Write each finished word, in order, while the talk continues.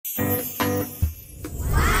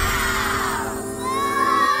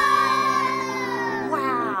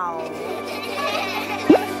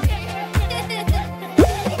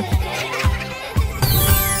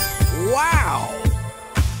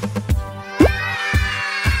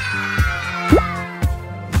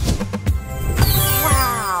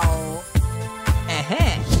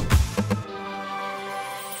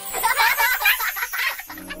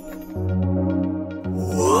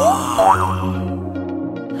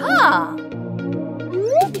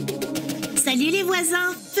Salut les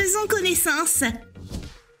voisins, faisons connaissance.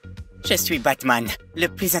 Je suis Batman, le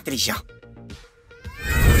plus intelligent.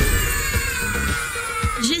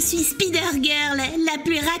 Je suis Spider-Girl, la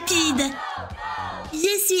plus rapide.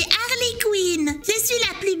 Je suis Harley Quinn, je suis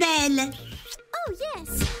la plus belle. Oh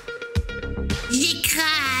yes.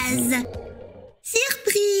 J'écrase.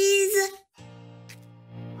 Surprise.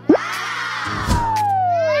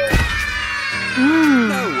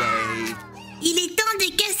 No way. Il est temps de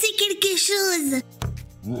casser quelque chose.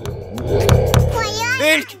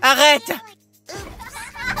 Hulk, arrête!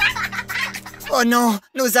 Oh non,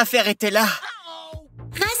 nos affaires étaient là.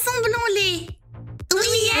 Rassemblons-les.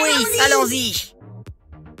 Oui, Oui, allons-y.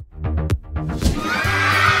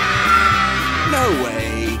 No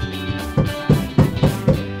way.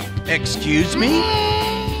 Excuse me?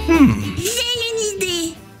 J'ai une idée.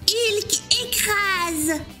 Hulk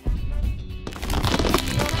écrase.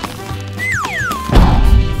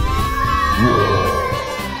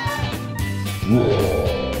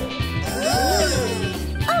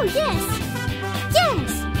 Oh yes.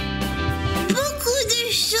 Yes. Beaucoup de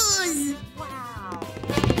choses.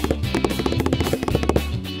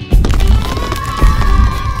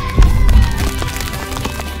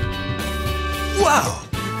 Wow.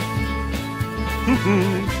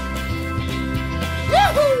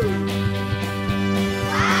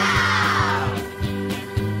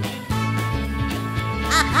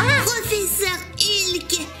 Professeur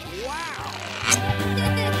Hulk.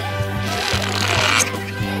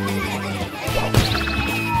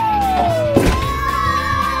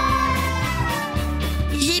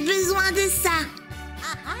 J'ai besoin de ça.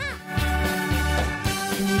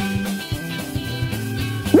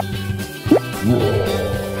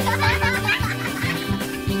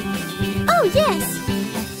 Oh yes.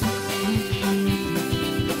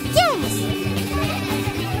 Yes.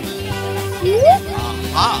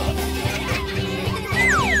 Ah.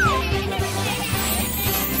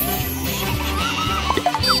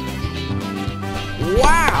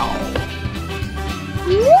 Wow.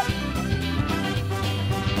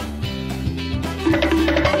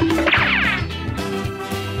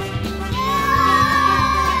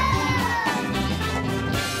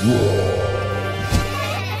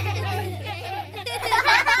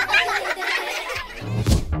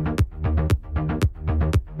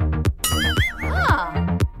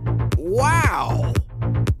 Wow.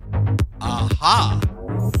 Aha.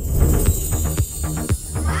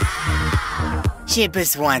 J'ai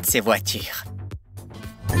besoin de ces voitures.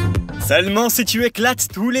 Seulement si tu éclates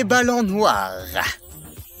tous les ballons noirs.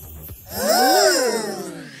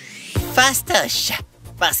 Fastoche,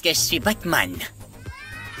 parce que je suis Batman.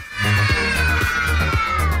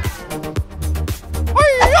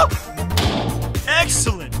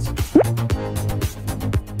 Excellent.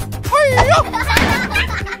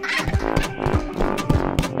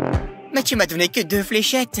 Mais tu m'as donné que 2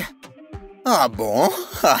 fléchettes. Ah bon?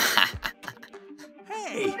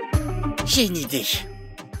 Hey. J'ai une idée.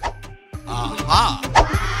 Aha.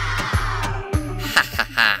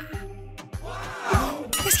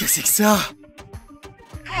 Qu'est-ce que c'est que ça?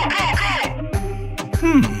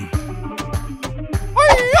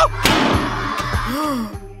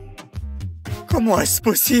 Comment est-ce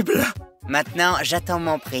possible? Maintenant, j'attends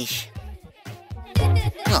mon prix.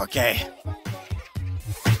 Ok.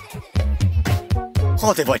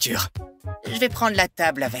 Prends tes voitures. Je vais prendre la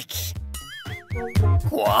table avec.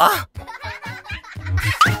 Quoi?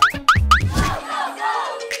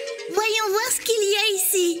 Voyons voir ce qu'il y a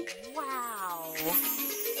ici.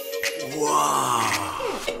 Wow.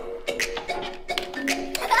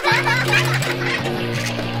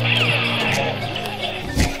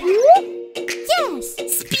 Yes.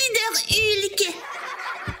 Spider Hulk.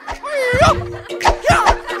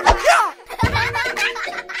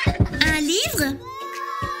 Un livre?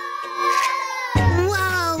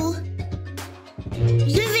 Waouh!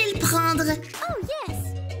 Je vais le prendre. Oh yes.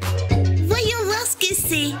 Voyons voir ce que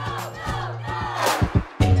c'est.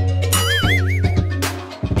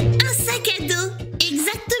 Un sac à dos.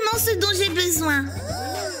 Exactement ce dont j'ai besoin.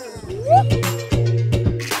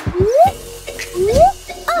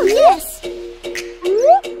 Oh yes.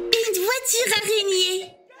 Une voiture araignée.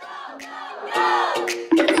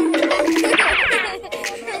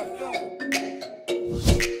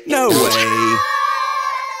 No way.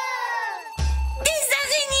 Des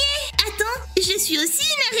araignées! Attends, je suis aussi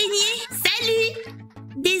une araignée. Salut!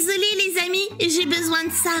 Désolée les amis, j'ai besoin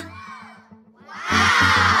de ça.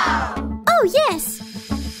 Oh yes.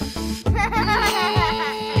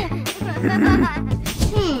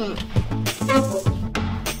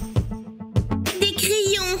 Des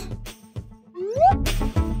crayons.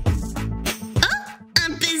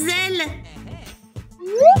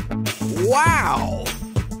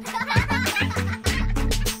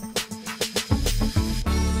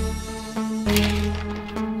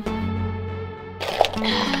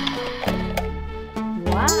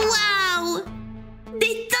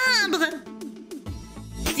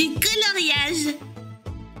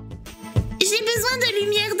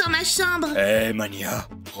 Hé, Mania,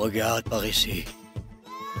 regarde par ici.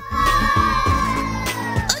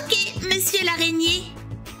 Ok, monsieur l'araignée.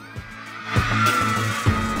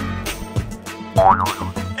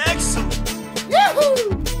 Excellent.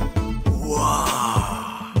 Wow.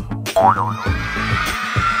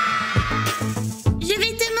 Je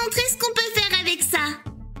vais te montrer ce qu'on peut faire avec ça.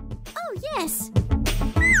 Oh, yes.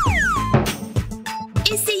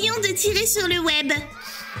 Essayons de tirer sur le web.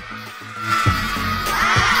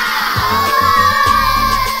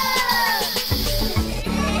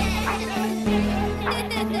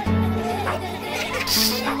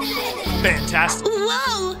 Fantastic.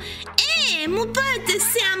 Wow! Hé, mon pote,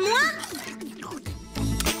 c'est à moi?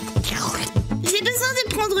 J'ai besoin de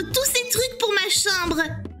prendre tous ces trucs pour ma chambre.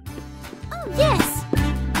 Oh, yes.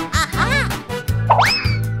 Aha.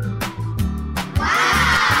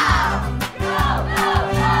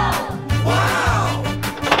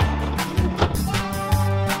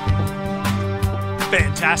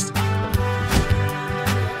 Fantastic.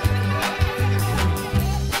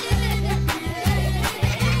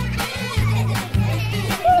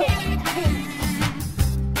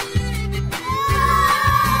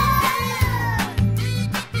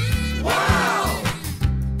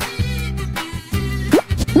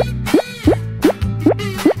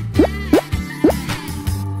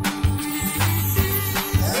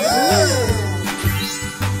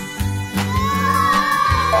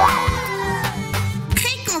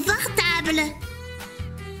 Très confortable.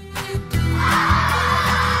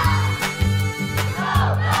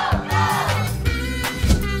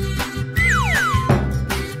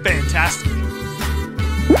 Fantastic.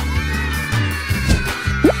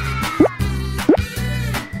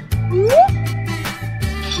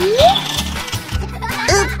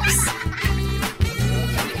 Oops.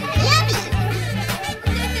 Yummy.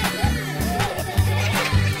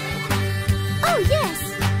 Oh, yes.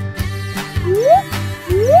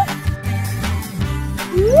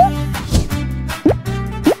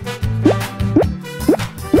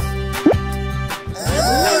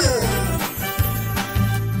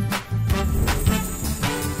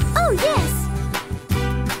 Oh, yes.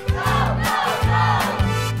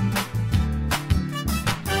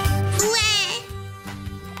 Ouais.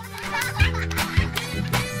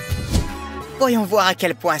 Voyons voir à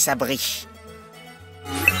quel point ça brille.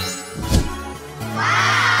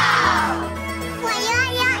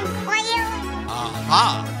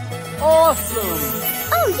 Aha. Oh,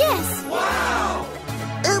 yes.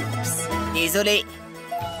 Oups, désolé.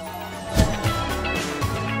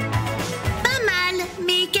 Pas mal,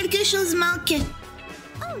 mais quelque chose manque.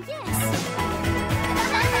 Oh, yes.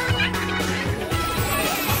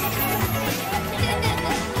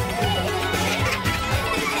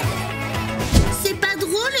 C'est pas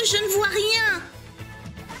drôle, je ne vois rien.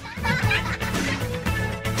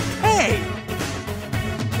 Hey,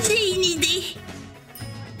 J'ai une idée.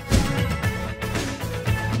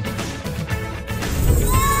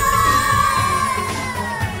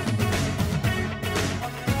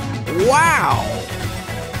 Wow.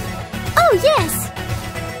 Oh, yes.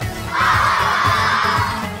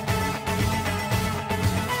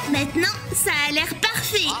 Maintenant, ça a l'air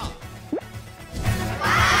parfait.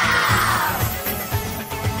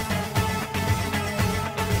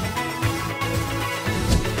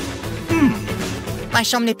 ma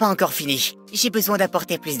chambre n'est pas encore finie. J'ai besoin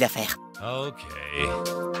d'apporter plus d'affaires. Okay.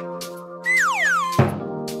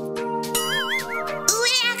 Où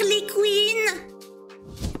est Harley Quinn?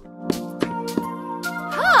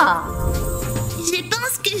 Ah. Je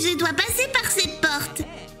pense que je dois passer par cette porte.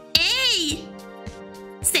 Hey!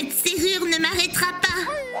 Cette serrure ne m'arrêtera pas.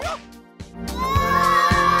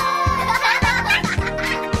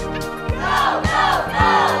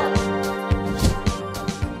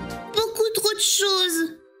 Beaucoup trop de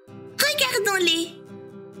choses. Regardons-les.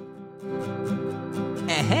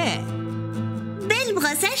 Belle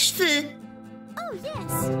brosse à cheveux. Oh,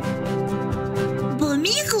 yes. Beau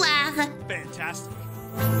miroir. Fantastic.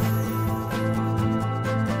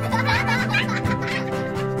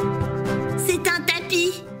 C'est un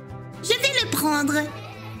tapis. Je vais le prendre.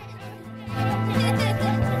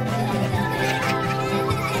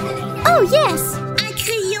 Oh, yes. Un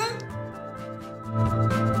crayon.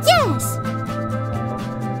 Yes.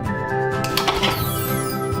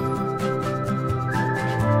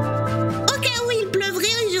 Au cas où il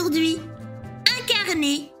pleuvrait aujourd'hui. Un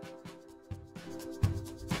carnet.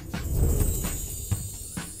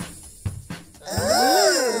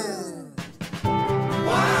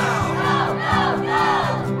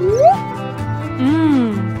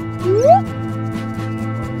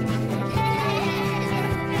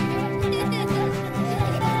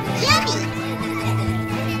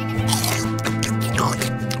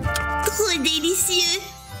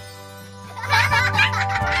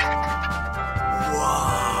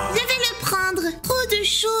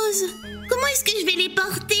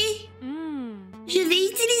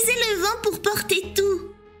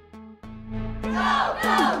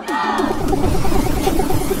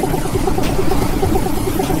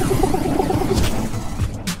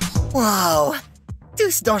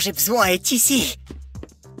 ce dont j'ai besoin est ici.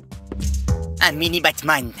 Un mini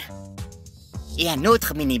Batman. Et un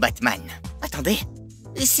autre mini Batman. Attendez,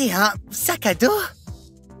 c'est un sac à dos.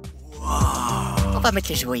 On va mettre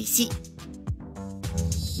les jouets ici.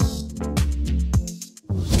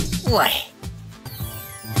 Ouais.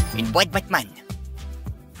 Une boîte Batman.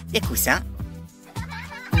 Des coussins.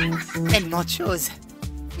 Tellement de choses.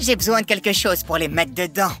 J'ai besoin de quelque chose pour les mettre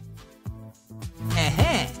dedans.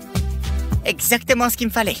 Exactement ce qu'il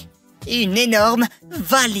me fallait. Une énorme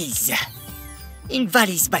valise. Une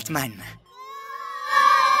valise Batman.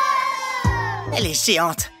 Elle est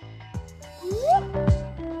géante.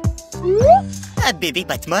 Un bébé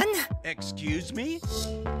Batman? Excuse me?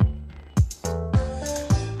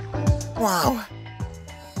 Waouh!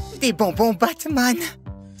 Des bonbons Batman!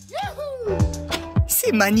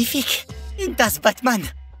 C'est magnifique! Une tasse Batman!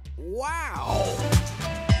 Wow!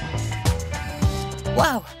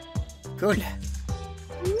 Waouh! Cool!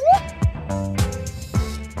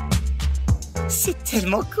 C'est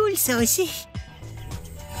tellement cool ça aussi!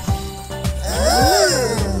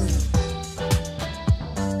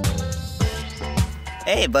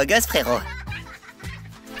 Hey, beau gosse frérot!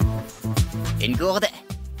 Une gourde!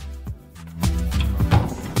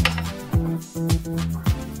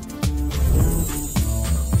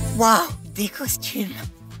 Waouh, des costumes.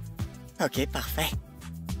 Ok, parfait.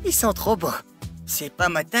 Ils sont trop beaux. C'est pas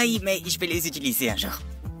ma taille, mais je vais les utiliser un jour.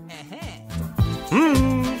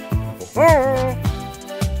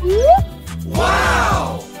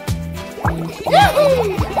 Wow!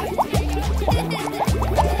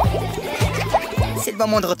 C'est le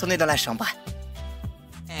moment de retourner dans la chambre.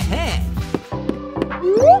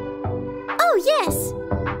 Oh, yes.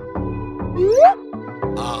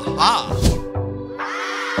 Aha!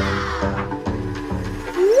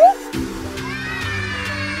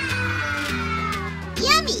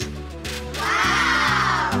 Yummy!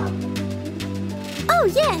 Oh,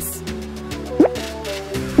 yes.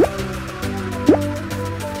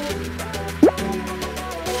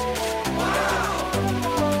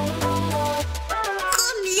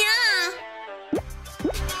 Trop bien!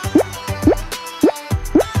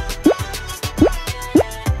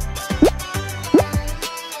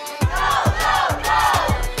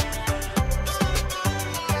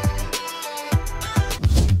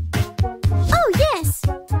 Oh, yes.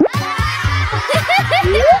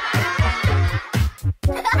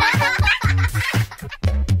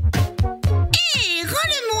 Hé,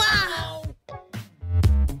 rends-le-moi!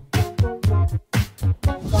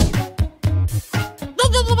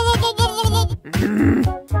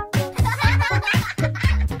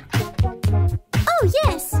 Oh,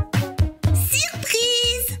 yes.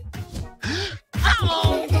 Surprise!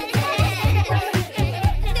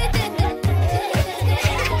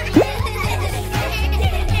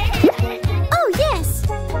 Oh, yes.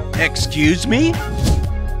 Excuse me?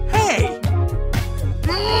 Hey!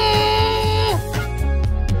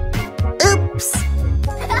 Oups!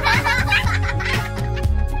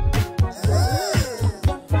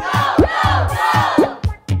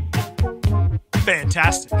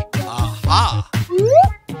 Fantastic. Aha!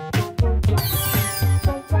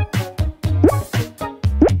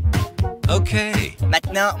 Okay.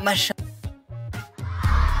 Maintenant, ma chambre.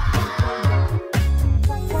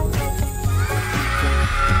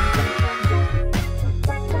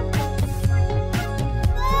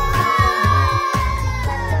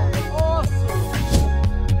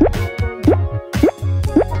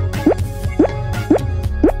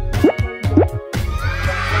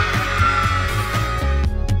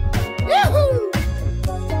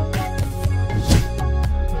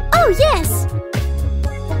 Oh, yes.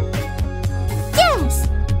 Yes.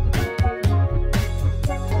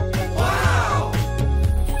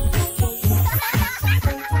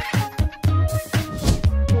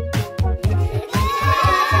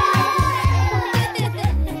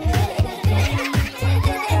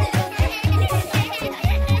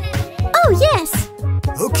 Oh, yes.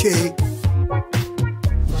 Okay.